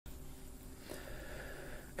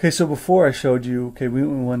Okay, so before I showed you, okay, we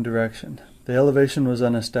went in one direction. The elevation was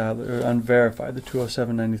unestablished or unverified. The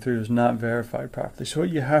 20793 was not verified properly. So what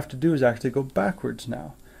you have to do is actually go backwards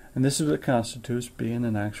now. And this is what constitutes being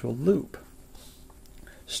an actual loop.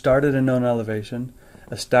 Start at a known elevation,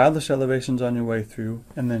 establish elevations on your way through,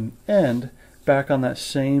 and then end back on that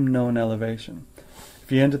same known elevation.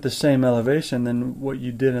 If you end at the same elevation, then what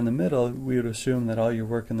you did in the middle, we would assume that all your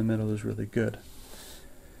work in the middle is really good.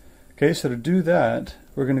 Okay, so to do that,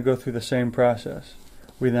 we're going to go through the same process.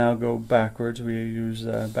 We now go backwards. We use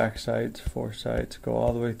back sights, foresights, go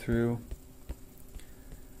all the way through.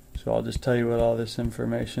 So I'll just tell you what all this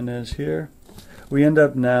information is here. We end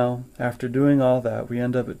up now, after doing all that, we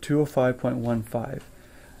end up at 205.15.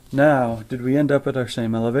 Now, did we end up at our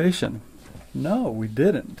same elevation? No, we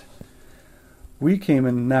didn't. We came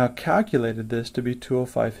and now calculated this to be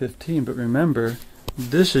 205.15, but remember,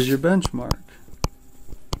 this is your benchmark.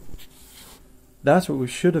 That's what we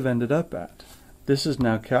should have ended up at. This is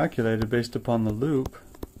now calculated based upon the loop,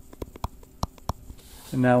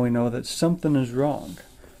 and now we know that something is wrong.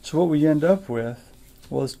 So what we end up with,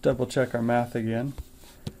 well, let's double check our math again.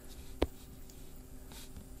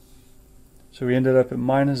 So we ended up at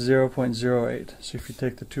minus 0.08. So if you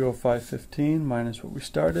take the 205.15 minus what we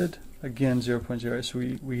started, again 0.08, so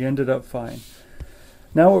we ended up fine.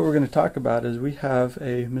 Now what we're going to talk about is we have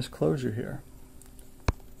a misclosure here.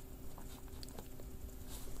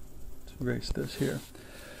 Erase this here.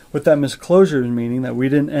 What that misclosure is meaning that we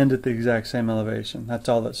didn't end at the exact same elevation. That's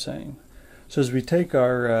all it's saying. So as we take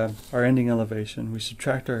our ending elevation, we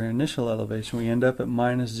subtract our initial elevation, we end up at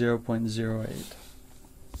minus 0.08.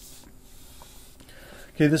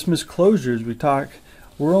 Okay, this misclosure, as we talk,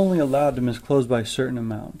 we're only allowed to misclose by a certain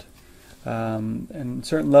amount. And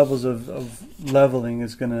certain levels of leveling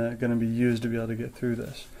is going to be used to be able to get through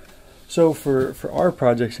this. So for our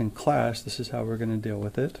projects in class, this is how we're going to deal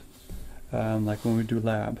with it. Like when we do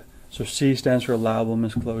lab. So C stands for allowable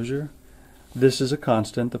misclosure. This is a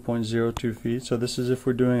constant, the 0.02 feet. So this is if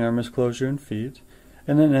we're doing our misclosure in feet.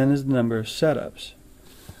 And then N is the number of setups.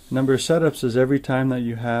 Number of setups is every time that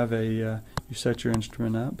you have you set your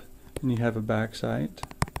instrument up, and you have a back sight,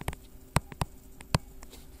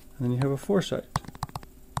 and then you have a foresight.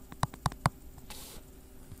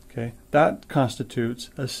 Okay, that constitutes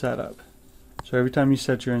a setup. So every time you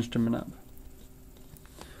set your instrument up.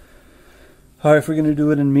 Alright, if we're going to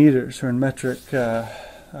do it in meters or in metric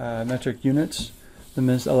units,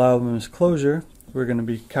 the allowable misclosure, we're going to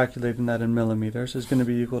be calculating that in millimeters, is going to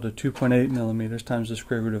be equal to 2.8 millimeters times the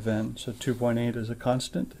square root of n. So 2.8 is a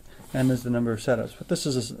constant, n is the number of setups. What this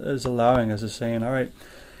is allowing us is saying, alright,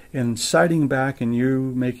 in sighting back and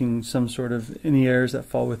you making some sort of any errors that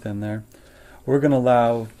fall within there, we're going to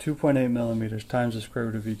allow 2.8 millimeters times the square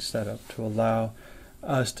root of each setup to allow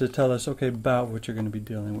us to tell us, okay, about what you're going to be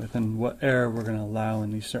dealing with and what error we're going to allow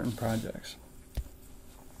in these certain projects.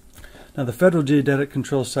 Now the Federal Geodetic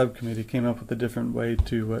Control Subcommittee came up with a different way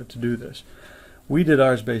to do this. We did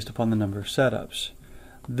ours based upon the number of setups.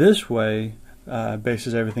 This way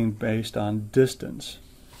bases everything based on distance.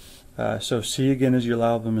 So C again is your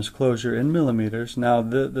allowable misclosure in millimeters. Now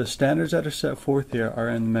the standards that are set forth here are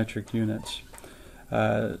in metric units.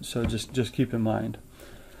 So just keep in mind.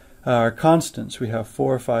 Our constants, we have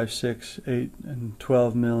 4, 5, 6, 8, and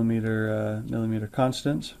 12 millimeter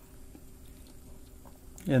constants.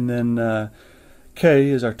 And then K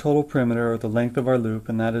is our total perimeter, or the length of our loop,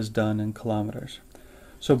 and that is done in kilometers.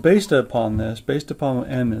 So based upon this, based upon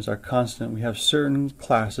what M is our constant, we have certain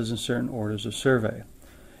classes and certain orders of survey.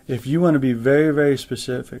 If you want to be very, very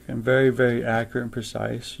specific and very, very accurate and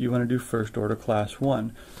precise, you want to do first order class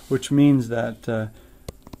 1, which means that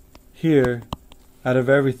here, out of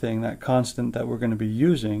everything, that constant that we're going to be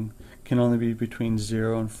using can only be between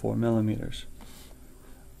 0 and 4 millimeters.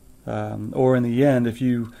 Or in the end, if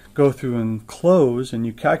you go through and close and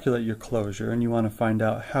you calculate your closure and you want to find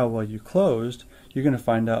out how well you closed, you're going to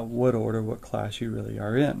find out what order, what class you really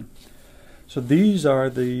are in. So these are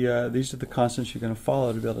the constants you're going to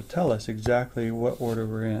follow to be able to tell us exactly what order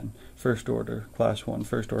we're in. First order, class 1,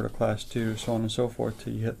 first order, class 2, so on and so forth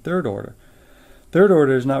till you hit third order. Third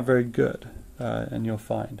order is not very good. And you'll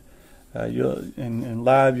find in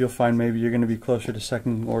lab you'll find maybe you're going to be closer to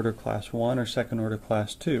second order class 1 or second order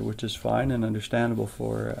class 2, which is fine and understandable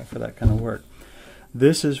for that kind of work.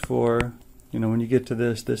 This is for, when you get to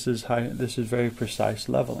this is very precise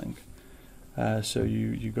leveling. So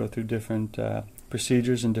you go through different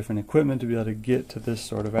procedures and different equipment to be able to get to this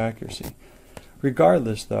sort of accuracy.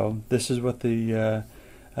 Regardless, though, this is what the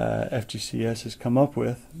FGCS has come up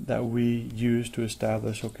with that we use to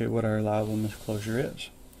establish, okay, what our allowable misclosure is.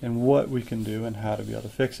 and what we can do and how to be able to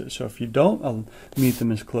fix it. So if you don't meet the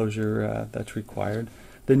misclosure that's required,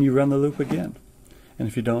 then you run the loop again. And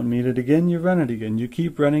if you don't meet it again, you run it again. You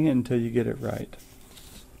keep running it until you get it right.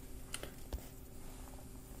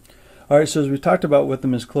 Alright, so as we talked about what the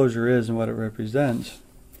misclosure is and what it represents,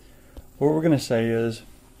 what we're going to say is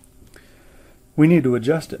we need to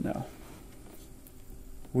adjust it now.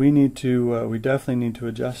 We definitely need to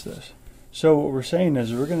adjust this. So what we're saying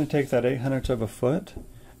is we're going to take that 8/100ths of a foot,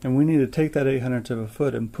 and we need to take that 8/100ths of a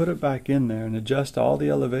foot and put it back in there and adjust all the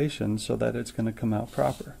elevations so that it's going to come out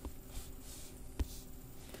proper.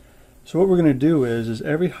 So what we're going to do is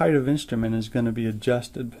every height of instrument is going to be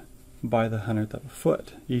adjusted by the 100th of a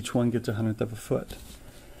foot. Each one gets a 100th of a foot.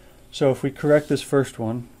 So if we correct this first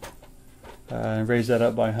one and raise that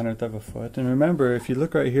up by a 100th of a foot, and remember, if you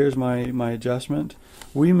look right here is my adjustment,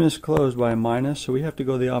 we misclosed by a minus, so we have to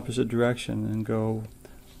go the opposite direction and go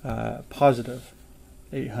positive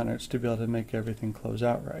 8/100ths to be able to make everything close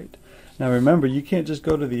out right. Now remember, you can't just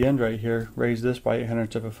go to the end right here, raise this by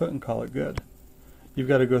 8/100ths of a foot and call it good. You've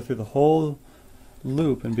got to go through the whole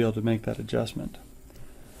loop and be able to make that adjustment.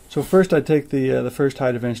 So first I take the first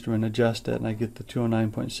height of instrument, adjust it, and I get the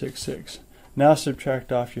 209.66. Now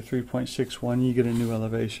subtract off your 3.61, you get a new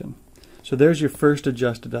elevation. So there's your first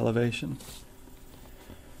adjusted elevation.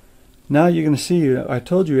 Now you're going to see, I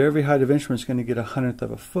told you every height of instrument is going to get a 100th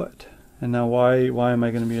of a foot. And now why am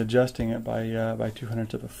I going to be adjusting it by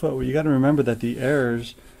 2/100ths of a foot? Well, you got to remember that the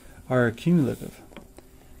errors are cumulative.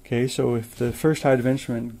 Okay, so if the first height of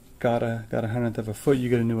instrument got a 100th of a foot, you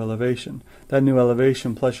get a new elevation. That new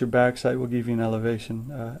elevation plus your backside will give you an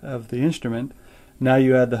elevation of the instrument. Now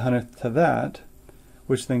you add the 100th to that,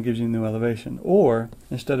 which then gives you a new elevation. Or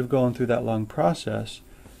instead of going through that long process,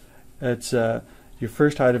 it's your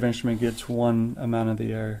first height of instrument gets one amount of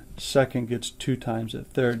the error, second gets 2 times it,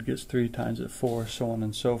 third gets 3 times it, 4, so on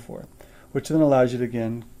and so forth, which then allows you to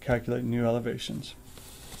again calculate new elevations.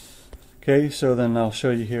 Okay, so then I'll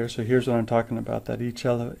show you here. So here's what I'm talking about, that each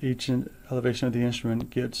elevation of the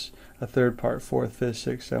instrument gets a third part, 4th, 5th,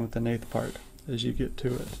 6th, 7th, and 8th part as you get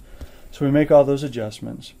to it. So we make all those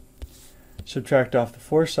adjustments, subtract off the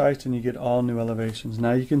 4 sides, and you get all new elevations.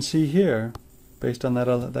 Now you can see here, based on that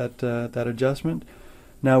adjustment,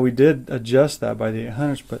 now we did adjust that by the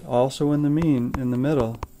 8/100ths, but also in the mean, in the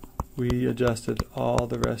middle, we adjusted all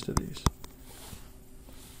the rest of these.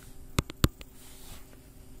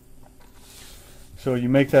 So you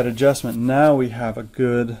make that adjustment, now we have a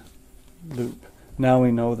good loop. Now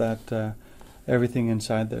we know that everything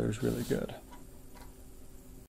inside there is really good.